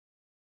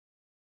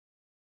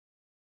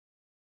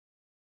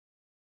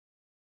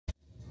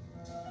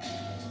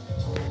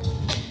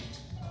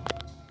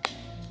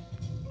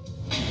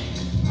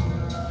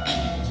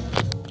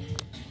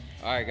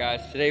Alright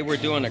guys, today we're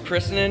doing a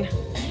christening.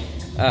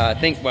 I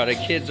think while the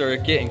kids are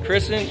getting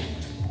christened,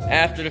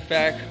 after the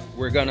fact,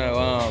 we're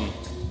gonna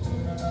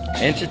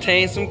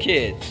entertain some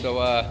kids. So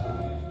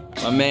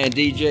my man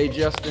DJ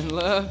Justin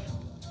Love,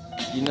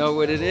 you know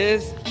what it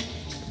is.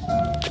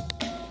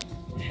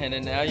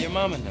 And now your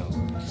mama knows.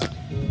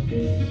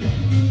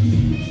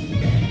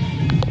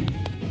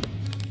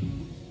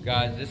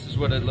 Guys, this is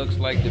what it looks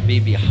like to be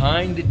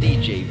behind the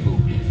DJ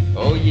booth.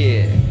 Oh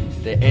yeah.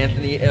 The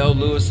Anthony L.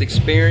 Lewis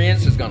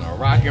experience is gonna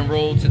rock and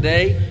roll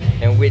today.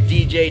 And with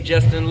DJ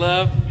Justin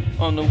Love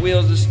on the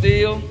wheels of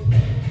steel,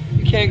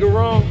 you can't go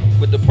wrong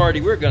with the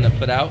party we're gonna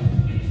put out.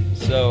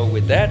 So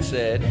with that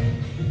said,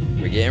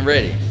 we're getting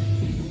ready.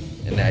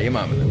 And now your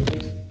mama knows.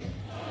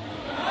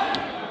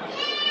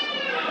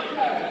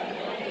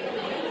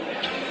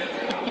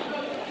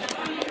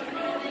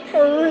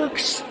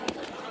 Perks.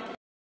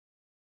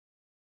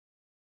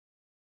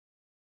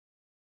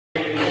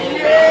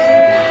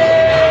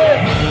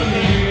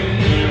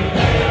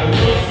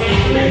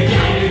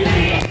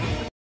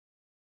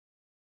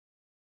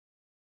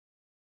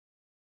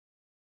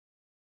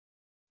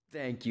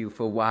 Thank you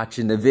for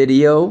watching the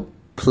video.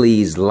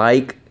 Please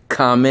like,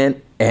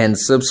 comment, and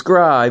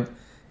subscribe.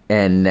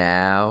 And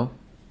now,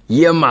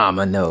 your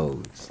mama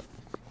knows.